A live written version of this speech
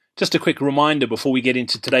Just a quick reminder before we get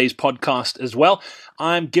into today's podcast as well.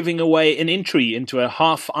 I'm giving away an entry into a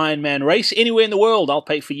half Ironman race anywhere in the world. I'll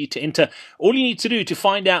pay for you to enter. All you need to do to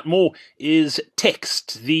find out more is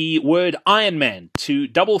text the word Ironman to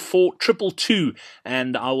 44222,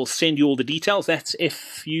 and I will send you all the details. That's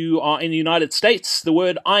if you are in the United States, the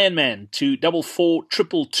word Ironman to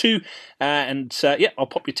 44222, I'll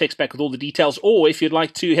pop your text back with all the details. Or if you'd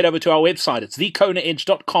like to head over to our website, it's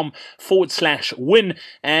thekonaedge.com/win,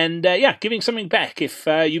 and giving something back. If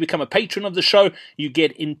you become a patron of the show, you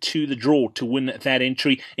get into the draw to win that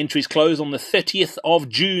entry. Entries close on the 30th of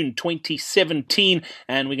June 2017,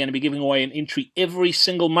 and we're going to be giving away an entry every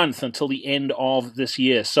single month until the end of this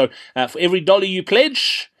year. So for every $1 you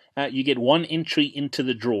pledge, you get one entry into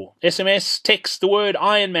the draw. SMS, text the word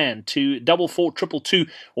Ironman to 44222,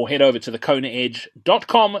 or head over to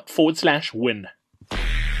thekonaedge.com/win.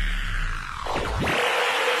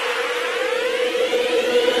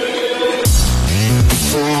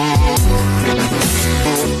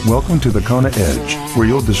 Welcome to the Kona Edge, where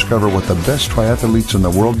you'll discover what the best triathletes in the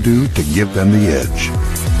world do to give them the edge.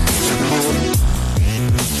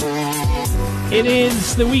 It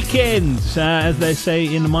is the weekend, as they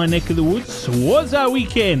say in my neck of the woods. Was our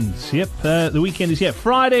weekend? Yep, the weekend is here.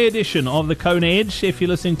 Friday edition of the Kona Edge. If you're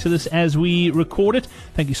listening to this as we record it,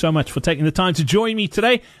 thank you so much for taking the time to join me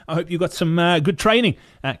today. I hope you've got some good training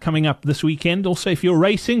coming up this weekend. Also, if you're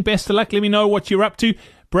racing, best of luck. Let me know what you're up to.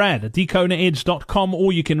 Brad at thekonaedge.com,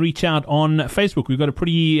 or you can reach out on Facebook. We've got a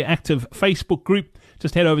pretty active Facebook group.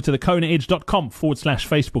 Just head over to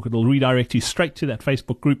thekonaedge.com/Facebook. It'll redirect you straight to that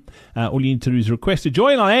Facebook group. All you need to do is request to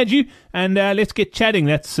join. I'll add you, and let's get chatting.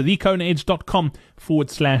 That's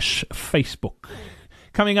thekonaedge.com/Facebook.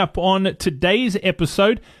 Coming up on today's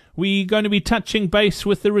episode, we're going to be touching base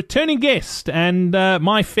with the returning guest and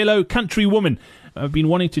my fellow countrywoman. I've been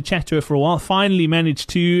wanting to chat to her for a while. Finally managed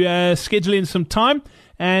to schedule in some time.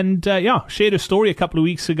 And, shared a story a couple of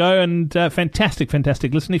weeks ago, and fantastic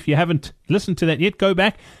listen. If you haven't listened to that yet, go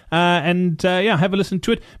back and have a listen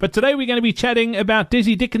to it. But today we're going to be chatting about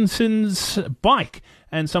Desi Dickinson's bike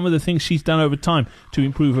and some of the things she's done over time to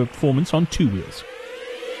improve her performance on two wheels.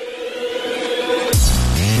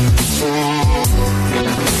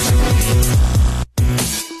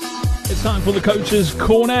 It's time for the Coach's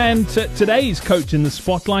Corner, and today's coach in the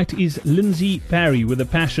spotlight is Lindsay Parry, with a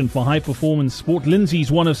passion for high-performance sport.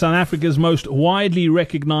 Lindsay's one of South Africa's most widely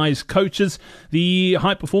recognised coaches, the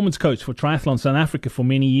high-performance coach for Triathlon South Africa for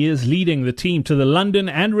many years, leading the team to the London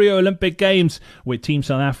and Rio Olympic Games, where Team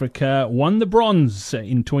South Africa won the bronze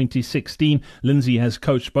in 2016. Lindsay has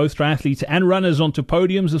coached both triathletes and runners onto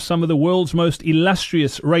podiums of some of the world's most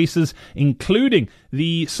illustrious races, including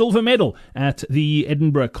the silver medal at the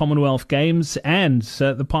Edinburgh Commonwealth Games and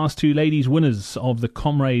the past two ladies winners of the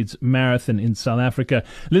Comrades Marathon in South Africa.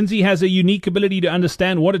 Lindsay has a unique ability to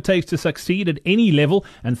understand what it takes to succeed at any level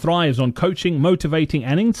and thrives on coaching, motivating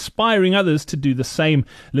and inspiring others to do the same.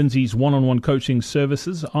 Lindsay's one-on-one coaching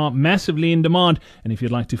services are massively in demand, and if you'd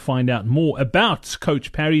like to find out more about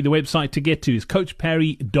Coach Parry, the website to get to is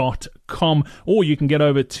coachparry.com, or you can get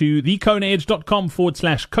over to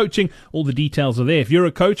thekonaedge.com/coaching. All the details are there. If you're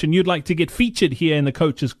a coach and you'd like to get featured here in the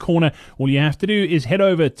Coach's Corner, all you have to do is head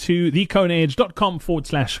over to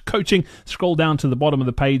thekonaedge.com/coaching. Scroll down to the bottom of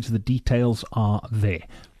the page. The details are there.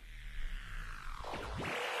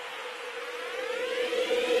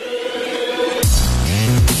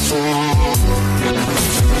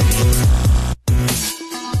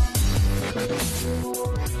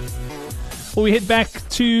 Well, we head back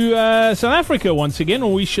to South Africa once again,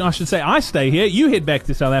 or I should say I stay here. You head back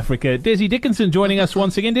to South Africa. Desi Dickinson joining us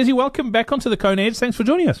once again. Desi, welcome back onto the Kona Edge. Thanks for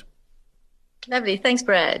joining us. Lovely. Thanks,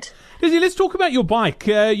 Brad. Desi, let's talk about your bike.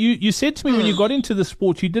 You said to me when you got into the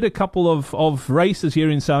sport, you did a couple of races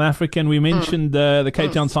here in South Africa, and we mentioned the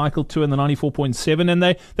Cape Town Cycle Tour and the 94.7, and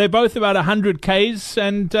they're both about 100 Ks,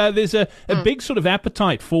 and there's a big sort of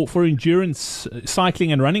appetite for endurance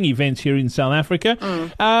cycling and running events here in South Africa.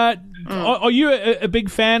 Are you a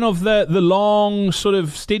big fan of the long sort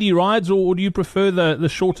of steady rides, or do you prefer the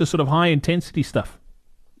shorter sort of high intensity stuff?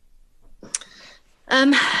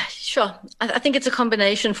 Sure. I think it's a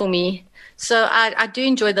combination for me. So I do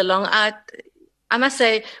enjoy the long. I must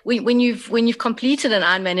say, when you've completed an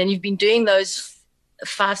Ironman and you've been doing those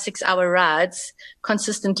 5-6 hour rides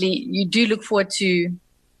consistently, you do look forward to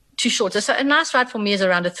shorter. So a nice ride for me is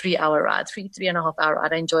around a 3-hour ride, 3.5 hour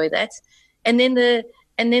ride. I enjoy that. And then the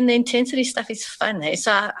intensity stuff is fun. Hey?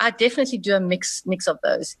 So I definitely do a mix of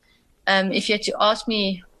those. If you had to ask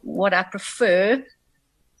me what I prefer,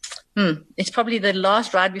 it's probably the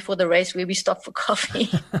last ride before the race where we stop for coffee.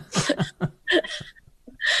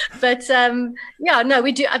 But yeah, no,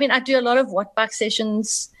 we do. I mean, I do a lot of watt bike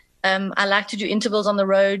sessions. I like to do intervals on the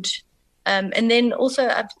road, and then also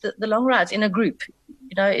the long rides in a group.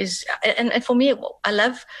 And for me, I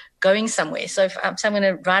love going somewhere. So if I'm going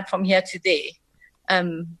to ride from here to there,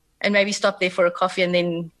 and maybe stop there for a coffee, and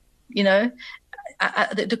then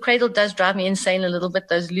the cradle does drive me insane a little bit.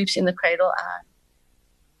 Those loops in the cradle,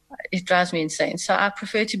 it drives me insane. So I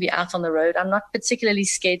prefer to be out on the road. I'm not particularly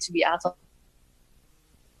scared to be out on.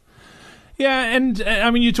 Yeah, and I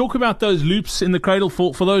mean, you talk about those loops in the cradle.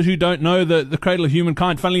 For those who don't know, the Cradle of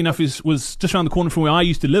Humankind, funnily enough, was just around the corner from where I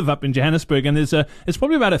used to live up in Johannesburg, and it's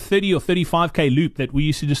probably about a 30 or 35k loop that we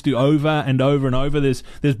used to just do over and over and over. There's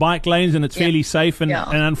bike lanes, and it's fairly safe, and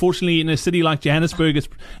unfortunately in a city like Johannesburg, it's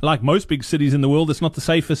like most big cities in the world, it's not the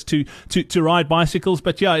safest to ride bicycles,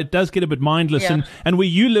 but yeah, it does get a bit mindless, and where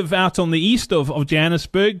you live out on the east of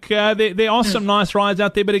Johannesburg, there are some nice rides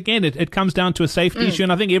out there, but again, it comes down to a safety issue,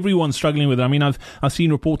 and I think everyone's struggling with it. I mean, I've seen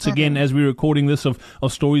reports again as we're recording this of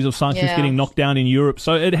stories of cyclists getting knocked down in Europe.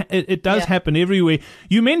 So it does happen everywhere.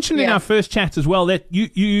 You mentioned in our first chat as well that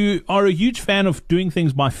you are a huge fan of doing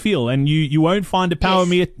things by feel, and you won't find a power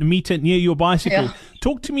meter near your bicycle. Yeah.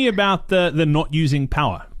 Talk to me about the not using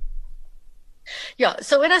power. Yeah,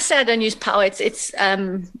 so when I say I don't use power, it's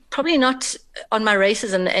probably not on my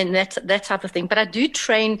races and that type of thing, but I do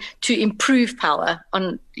train to improve power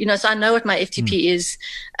on, so I know what my FTP is.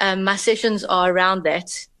 My sessions are around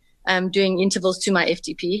that, doing intervals to my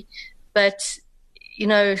FTP. But,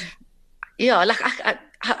 like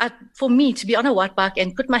I, for me to be on a watt bike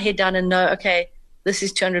and put my head down and know, okay, this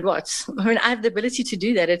is 200 watts. I mean, I have the ability to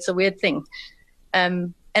do that. It's a weird thing.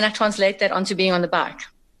 And I translate that onto being on the bike.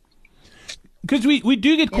 Because we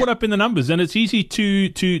do get caught up in the numbers, and it's easy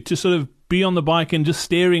to sort of be on the bike and just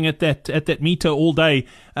staring at that meter all day.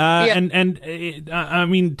 I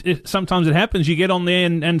mean, sometimes it happens. You get on there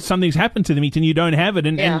and something's happened to the meter and you don't have it,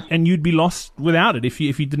 and you'd be lost without it if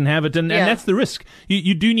you didn't have it. And that's the risk.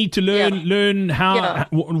 You do need to learn how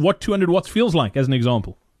what 200 watts feels like, as an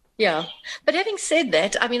example. Yeah, but having said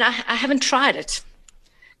that, I mean, I haven't tried it.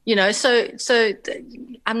 So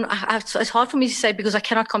it's hard for me to say because I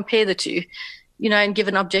cannot compare the two, and give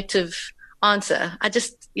an objective answer. I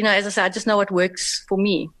just, as I say, I just know what works for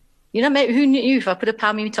me. Maybe, who knew if I put a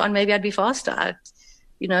power meter on, maybe I'd be faster.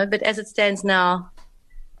 But as it stands now,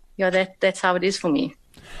 that's how it is for me.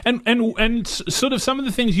 And sort of some of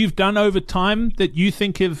the things you've done over time that you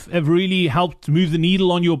think have really helped move the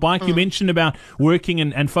needle on your bike. You mentioned about working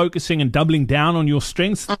and focusing and doubling down on your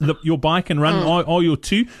strengths. Your bike and run are your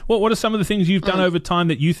two. What are some of the things you've done over time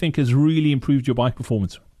that you think has really improved your bike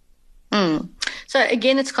performance? So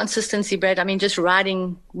again, it's consistency, Brad. I mean, just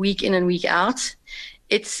riding week in and week out.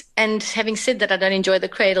 And having said that, I don't enjoy the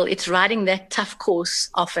cradle. It's riding that tough course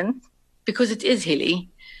often because it is hilly.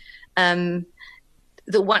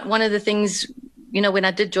 One of the things, when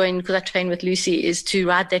I did join, because I trained with Lucy, is to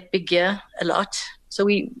ride that big gear a lot. So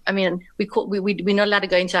we're not allowed to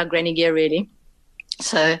go into our granny gear really.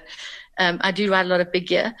 So I do ride a lot of big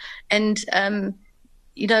gear, and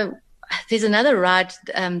there's another ride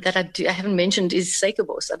that I haven't mentioned is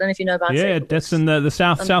Suikerbos. I don't know if you know about. Yeah, Suikerbos. That's in the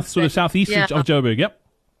southeast of Joburg. Yep.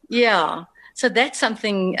 Yeah. So that's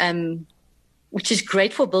something. Which is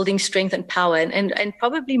great for building strength and power and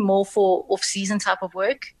probably more for off-season type of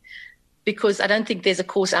work, because I don't think there's a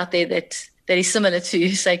course out there that is similar to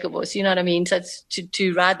Suikerbos. You know what I mean? So it's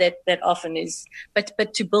to ride that often is,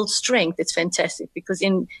 but to build strength, it's fantastic because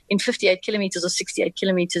in 58 kilometers or 68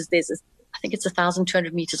 kilometers, I think it's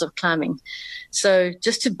 1,200 meters of climbing. So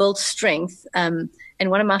just to build strength, and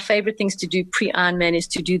one of my favorite things to do pre-Ironman is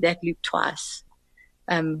to do that loop twice.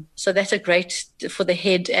 So that's a great for the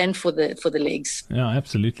head and for the legs. Yeah,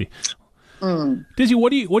 absolutely. Dizzy, what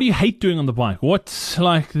do you hate doing on the bike? What's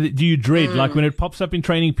do you dread? Like when it pops up in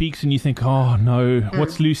Training Peaks and you think, oh no,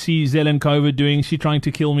 what's Lucy Zelenkova doing? Is she trying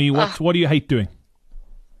to kill me? What do you hate doing?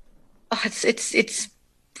 Oh, it's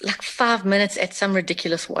like 5 minutes at some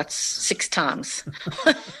ridiculous watts 6 times.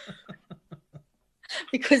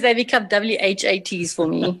 Because they become WHATs for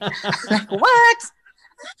me. Like, what?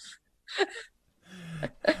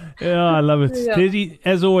 Yeah, I love it. Yeah. Dizzy,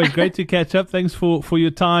 as always, great to catch up. Thanks for your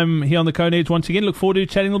time here on the Kona Edge once again. Look forward to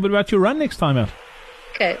chatting a little bit about your run next time out.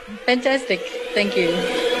 Okay, fantastic. Thank you.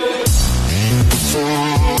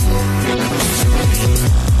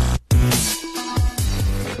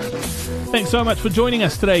 Thanks so much for joining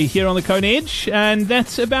us today here on the Kona Edge. And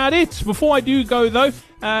that's about it. Before I do go, though,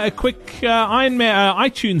 A quick Ironman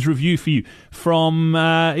iTunes review for you from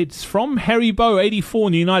it's from Harry Bow 84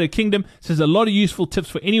 in the United Kingdom. It says a lot of useful tips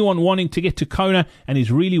for anyone wanting to get to Kona and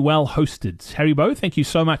is really well hosted. Harry Bow, thank you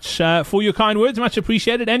so much for your kind words, much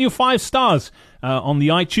appreciated, and your 5 stars on the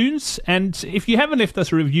iTunes. And if you haven't left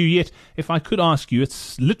us a review yet, if I could ask you,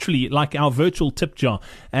 it's literally like our virtual tip jar,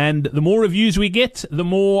 and the more reviews we get, the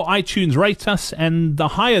more iTunes rate us, and the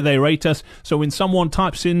higher they rate us. So when someone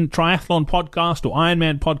types in Triathlon Podcast or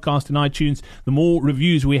Ironman Podcast in iTunes, the more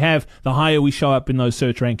reviews we have, the higher we show up in those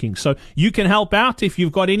search rankings. So you can help out if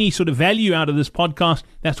you've got any sort of value out of this podcast.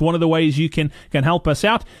 That's one of the ways you can help us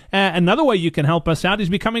out. Another way you can help us out is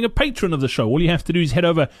becoming a patron of the show. All you have to do is head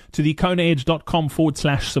over to the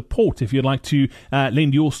KonaEdge.com/support if you'd like to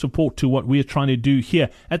lend your support to what we're trying to do here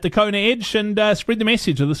at the Kona Edge and spread the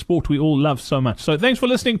message of the sport we all love so much. So thanks for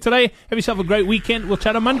listening today. Have yourself a great weekend. We'll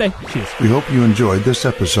chat on Monday. Cheers. We hope you enjoyed this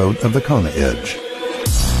episode of the Kona Edge.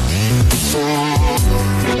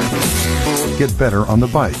 Get better on the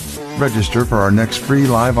bike. Register for our next free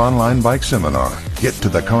live online bike seminar. Get to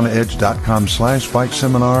the KonaEdge.com/bike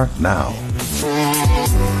seminar now.